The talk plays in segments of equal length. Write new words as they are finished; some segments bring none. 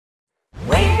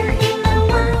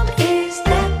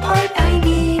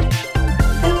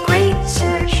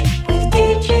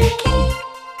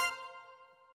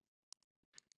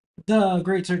The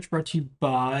Great Search brought to you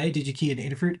by DigiKey and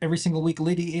Adafruit. Every single week,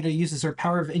 Lady Ada uses her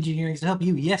power of engineering to help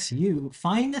you, yes, you,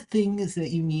 find the things that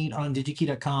you need on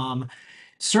digikey.com.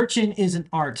 Searching is an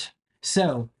art.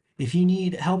 So, if you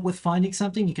need help with finding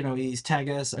something, you can always tag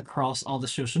us across all the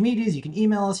social medias. You can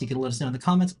email us. You can let us know in the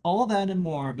comments, all that and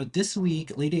more. But this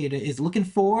week, Lady Ada is looking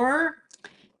for.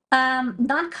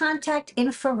 Non-contact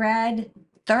infrared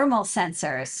thermal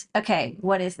sensors. Okay,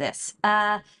 what is this?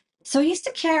 So I used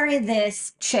to carry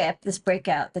this chip, this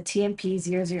breakout, the TMP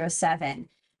 007.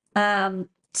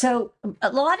 So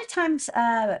a lot of times,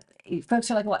 folks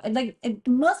are like, "What?" Like in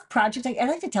most projects, I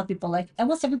like to tell people, like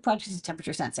almost every project is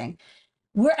temperature sensing.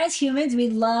 We're as humans, we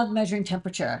love measuring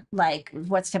temperature. Like,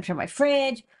 what's the temperature of my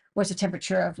fridge? What's the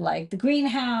temperature of like the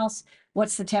greenhouse?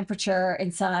 What's the temperature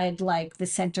inside like the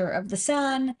center of the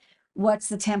sun? What's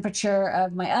the temperature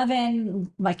of my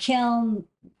oven, my kiln,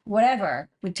 whatever?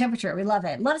 With temperature, we love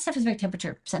it. A lot of stuff is very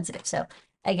temperature sensitive, so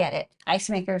I get it. Ice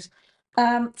makers.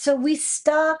 So we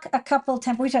stock a couple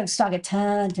we don't stock a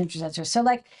ton of temperature sensors. So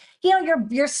like,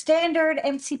 your standard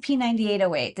MCP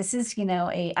 9808. This is,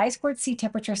 a I squared C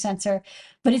temperature sensor,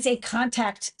 but it's a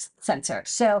contact sensor.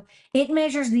 So it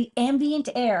measures the ambient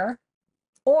air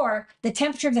or the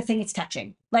temperature of the thing it's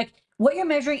touching. Like what you're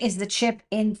measuring is the chip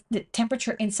in the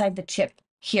temperature inside the chip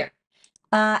here.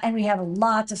 And we have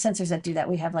lots of sensors that do that.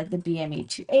 We have like the BME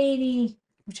 280,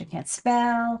 which I can't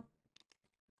spell.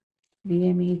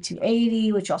 BME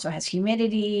 280, which also has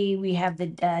humidity. We have the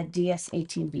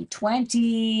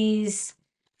DS18B20s,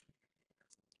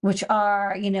 which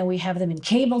are, we have them in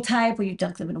cable type where you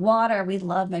dunk them in water. We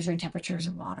love measuring temperatures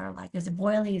in water. Like, is it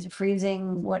boiling? Is it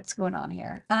freezing? What's going on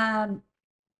here?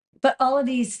 But all of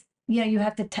these, you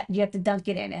have to dunk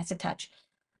it in. It has to touch.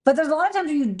 But there's a lot of times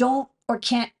where you don't or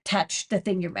can't touch the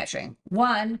thing you're measuring.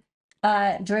 One,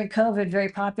 during COVID, very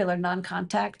popular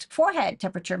non-contact forehead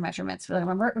temperature measurements.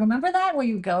 Remember that where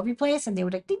you go every place and they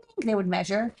would like ding, ding, they would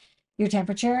measure your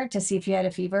temperature to see if you had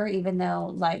a fever, even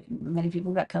though like many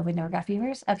people who got COVID never got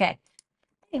fevers. Okay.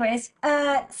 Anyways,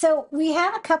 so we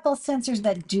have a couple sensors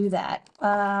that do that.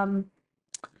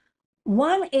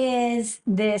 One is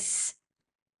this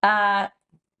uh,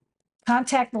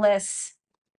 contactless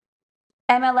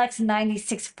MLX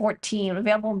 9614,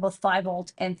 available in both 5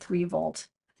 volt and 3 volt.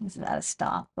 This is out of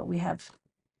stock, but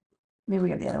maybe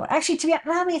we have the other one. Actually, to be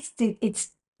honest,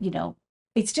 it's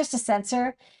just a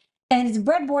sensor and it's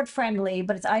breadboard friendly,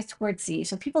 but it's I squared C.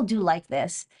 So people do like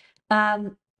this.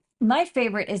 Um, my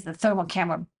favorite is the thermal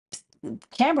camera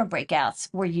breakouts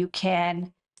where you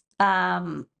can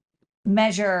um,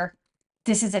 measure.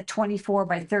 This is a 24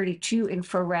 by 32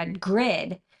 infrared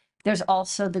grid. There's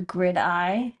also the grid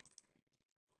eye,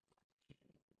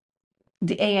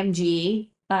 the AMG,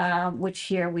 which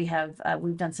here we've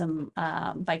done some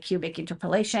bicubic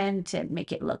interpolation to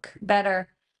make it look better.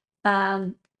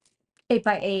 8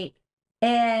 by 8.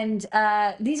 And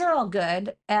these are all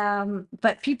good.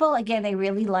 But people, again,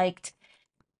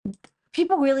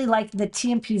 people really liked the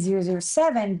TMP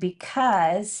 007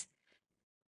 because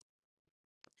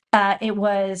I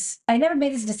never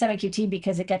made this into STEMMA QT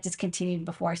because it got discontinued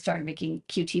before I started making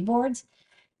QT boards.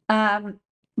 Um,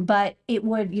 but it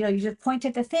would, you just point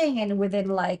at the thing and within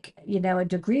like, a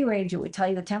degree range, it would tell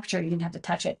you the temperature. You didn't have to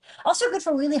touch it. Also good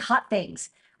for really hot things,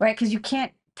 right? Because you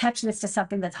can't touch this to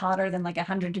something that's hotter than like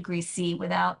 100 degrees C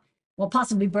without, well,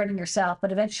 possibly burning yourself.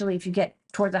 But eventually, if you get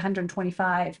towards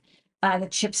 125, the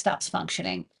chip stops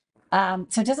functioning. So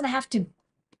it doesn't have to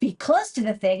be close to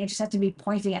the thing. It just has to be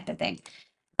pointing at the thing.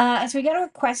 And so we got a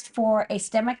request for a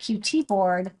STEMMA QT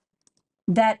board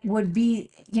that would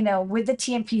be, with the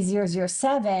TMP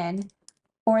 007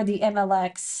 or the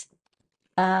MLX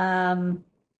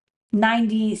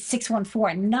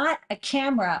 9614, not a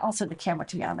camera. Also, the camera,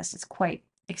 to be honest, is quite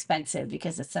expensive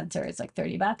because the sensor is like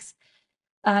 $30.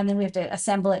 And then we have to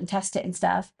assemble it and test it and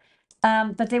stuff.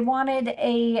 But they wanted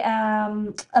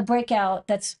a breakout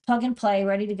that's plug and play,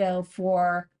 ready to go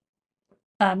for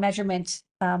measurement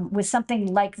with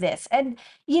something like this. And,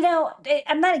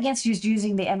 I'm not against just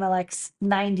using the MLX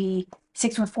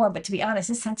 9614, but to be honest,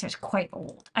 this sensor is quite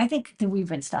old. I think that we've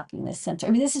been stocking this sensor.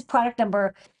 I mean, this is product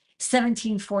number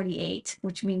 1748,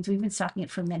 which means we've been stocking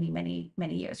it for many, many,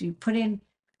 many years. We put in,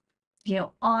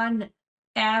 on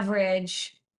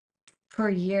average per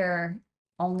year,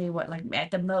 only like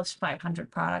at the most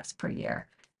 500 products per year.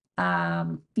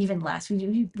 Even less.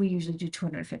 We usually do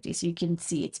 250. So you can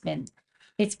see it's been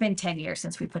 10 years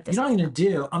since we put You this know what in. I'm going to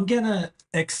do? I'm going to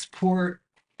export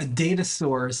a data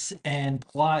source and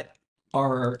plot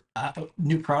our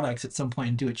new products at some point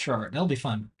and do a chart. That'll be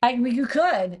fun. I mean, you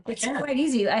could. It's can. quite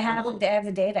easy. I have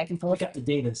the data. I can pull We it got up. the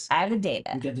datas. I have the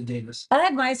data. We got the datas. I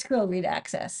have my scroll read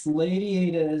access. Lady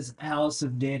Ada's House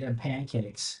of Data and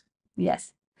Pancakes.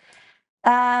 Yes.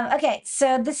 Okay,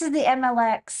 so this is the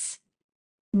MLX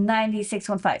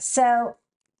 9615. So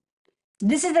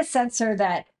this is the sensor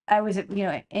that I was,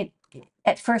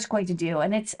 at first going to do,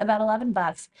 and it's about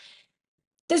 $11.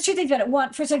 There's two things about it.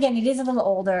 One, first, again, it is a little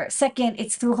older. Second,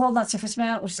 it's through hold not surface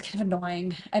mount, which is kind of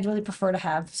annoying. I'd really prefer to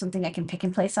have something I can pick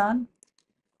and place on.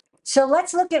 So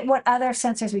let's look at what other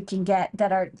sensors we can get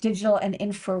that are digital and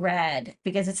infrared,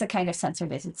 because it's the kind of sensor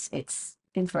it is. It's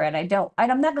infrared.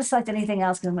 I'm not going to select anything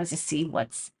else because I'm going to see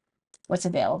what's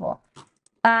available.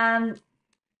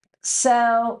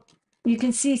 So you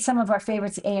can see some of our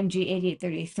favorites: AMG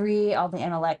 8833, all the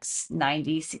MLX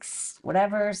 96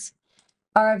 whatevers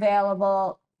are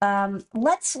available.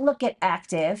 Let's look at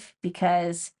active,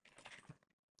 because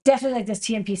definitely like those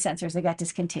TMP sensors, they got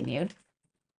discontinued.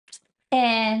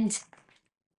 And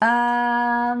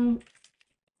I'm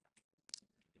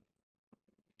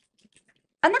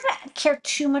not gonna care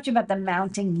too much about the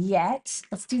mounting yet.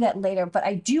 Let's do that later, but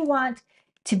I do want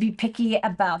to be picky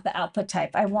about the output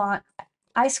type. I want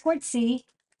I squared C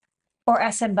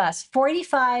or SM bus.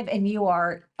 485 and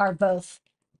UART are both,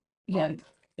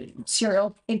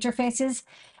 serial interfaces.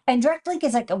 And direct link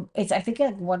is it's I think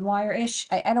like one wire-ish.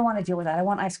 I don't want to deal with that. I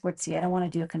want I squared C. I don't want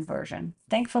to do a conversion.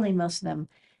 Thankfully, most of them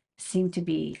seem to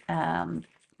be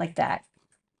like that.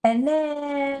 And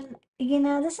then,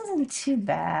 this isn't too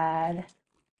bad.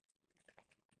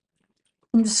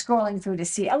 I'm just scrolling through to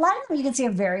see. A lot of them you can see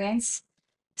a variance.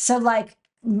 So like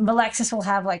Melexis will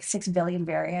have like 6 billion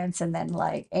variants, and then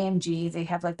like AMG, they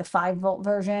have like the 5-volt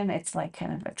version. It's like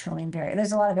kind of a trillion variants.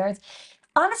 There's a lot of variants.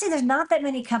 Honestly, there's not that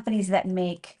many companies that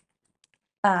make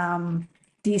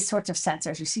these sorts of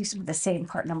sensors. You see some of the same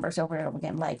part numbers over and over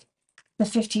again, like the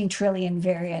 15 trillion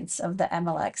variants of the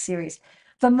MLX series.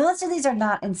 But most of these are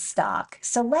not in stock.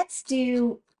 So let's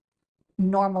do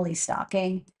normally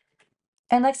stocking.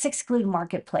 And let's exclude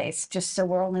marketplace, just so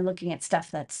we're only looking at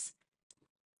stuff that's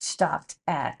stocked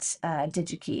at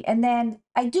DigiKey. And then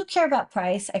I do care about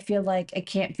price. I feel like it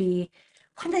can't be.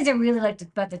 One of the things I really liked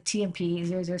about the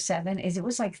TMP 007 is it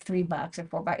was like $3 or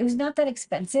 $4. It was not that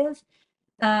expensive.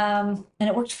 And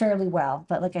it worked fairly well.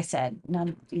 But like I said,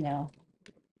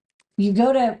 you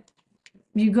go to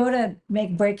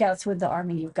make breakouts with the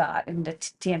army you've got, and the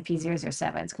TMP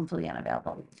 007 is completely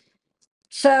unavailable.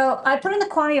 So I put in the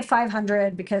quantity of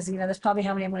 500 because, that's probably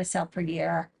how many I'm going to sell per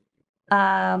year.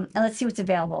 And let's see what's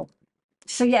available.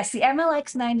 So yes, the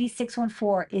MLX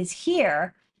 9614 is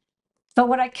here. But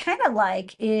what I kind of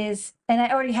like is, and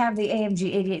I already have the AMG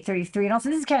 8833, and also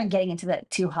this is kind of getting into that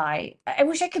too high. I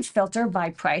wish I could filter by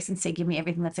price and say, give me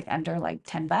everything that's like under like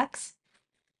 $10.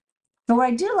 But what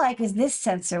I do like is this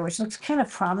sensor, which looks kind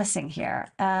of promising here.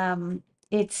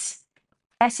 It's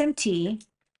SMT,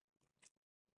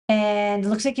 and it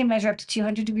looks like you measure up to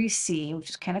 200 degrees C, which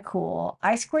is kind of cool.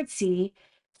 I squared C,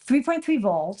 3.3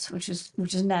 volts, which is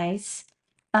nice.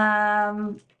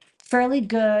 Fairly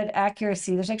good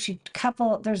accuracy. There's actually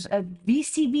there's a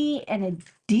BCB and a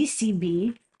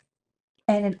DCB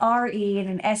and an RE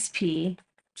and an SP,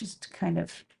 which is kind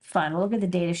of fun. We'll look at the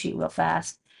data sheet real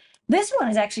fast. This one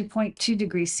is actually 0.2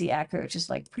 degrees C accurate, which is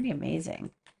like pretty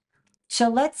amazing. So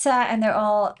let's, and they're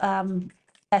all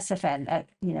SFN at,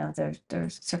 their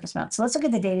surface mount. So let's look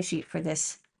at the data sheet for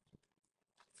this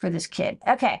kid.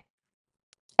 Okay.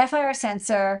 FIR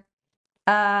sensor,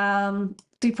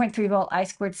 3.3 volt I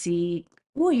squared C.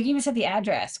 Ooh, you can even set the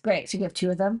address. Great. So you have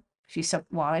 2 of them if you so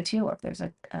wanted to, or if there's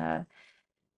a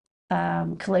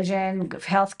collision,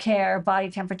 healthcare,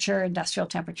 body temperature, industrial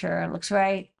temperature. It looks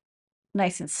right.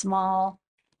 Nice and small.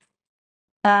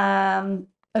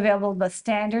 Available both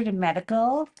standard and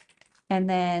medical. And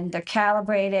then they're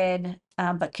calibrated,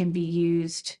 but can be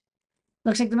used.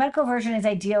 Looks like the medical version is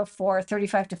ideal for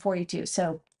 35 to 42.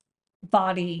 So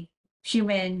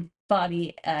human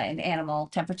body and animal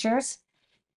temperatures.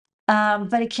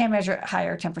 But it can measure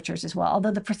higher temperatures as well.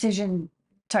 Although the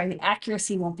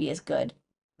accuracy won't be as good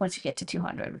once you get to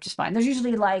 200, which is fine. There's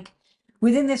usually like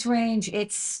within this range,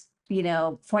 it's,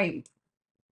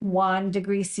 0.1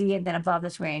 degrees C, and then above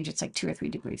this range, it's like 2 or 3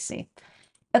 degrees C.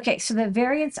 Okay, so the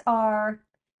variants are,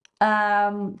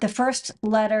 the first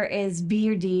letter is B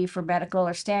or D for medical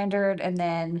or standard, and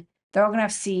then they're all going to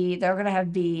have C, they're going to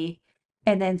have B,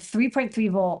 and then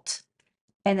 3.3 volt,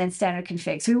 and then standard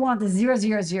config. So we want the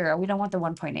 000, we don't want the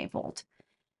 1.8 volt.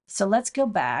 So let's go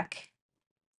back.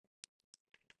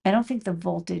 I don't think the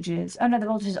voltages, oh no, the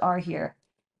voltages are here.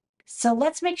 So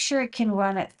let's make sure it can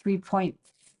run at 3.3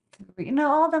 3.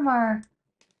 No, all of them are.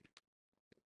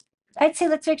 I'd say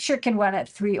let's make sure it can run at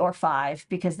 3 or 5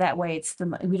 because that way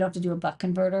we don't have to do a buck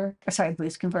converter, or sorry,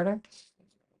 boost converter.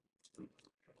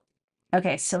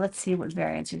 Okay, so let's see what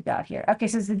variants we've got here. Okay,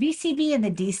 so it's the VCB and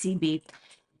the DCB.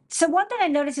 So one thing I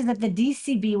noticed is that the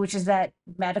DCB, which is that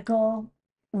medical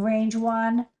range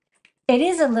one, it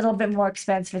is a little bit more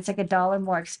expensive. It's like $1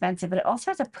 more expensive, but it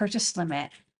also has a purchase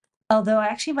limit. Although I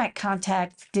actually might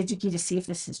contact DigiKey to see if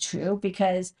this is true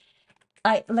because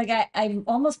I'm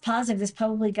almost positive this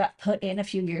probably got put in a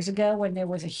few years ago when there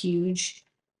was a huge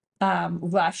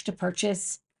rush to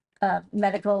purchase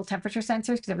medical temperature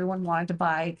sensors because everyone wanted to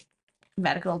buy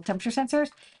medical temperature sensors.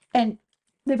 And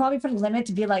they probably put a limit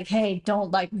to be like, hey,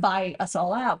 don't like buy us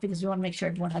all out because we want to make sure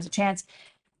everyone has a chance.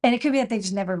 And it could be that they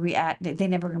just never they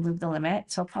never removed the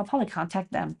limit. So I'll probably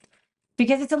contact them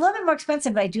because it's a little bit more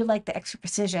expensive, but I do like the extra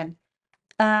precision.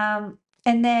 And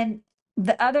then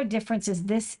the other difference is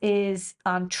this is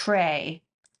on tray.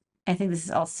 I think this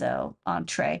is also on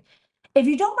tray. If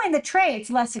you don't mind the tray,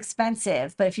 it's less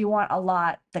expensive, but if you want a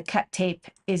lot, the cut tape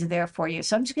is there for you.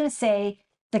 So I'm just going to say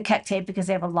the cut tape because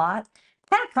they have a lot.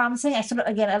 Kind of promising.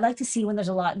 I like to see when there's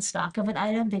a lot in stock of an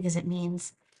item because it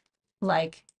means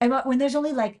like, when there's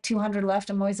only like 200 left,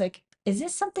 I'm always like, is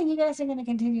this something you guys are going to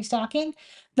continue stocking?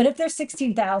 But if there's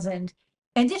 16,000,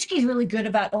 and DigiKey is really good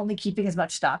about only keeping as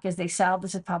much stock as they sell,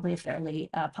 this is probably a fairly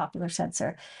popular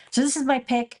sensor. So this is my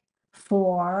pick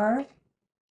for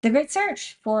the Great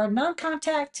Search for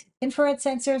non-contact infrared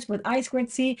sensors with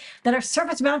I2C that are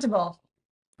surface mountable.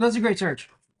 That's a great search.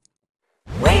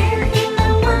 Where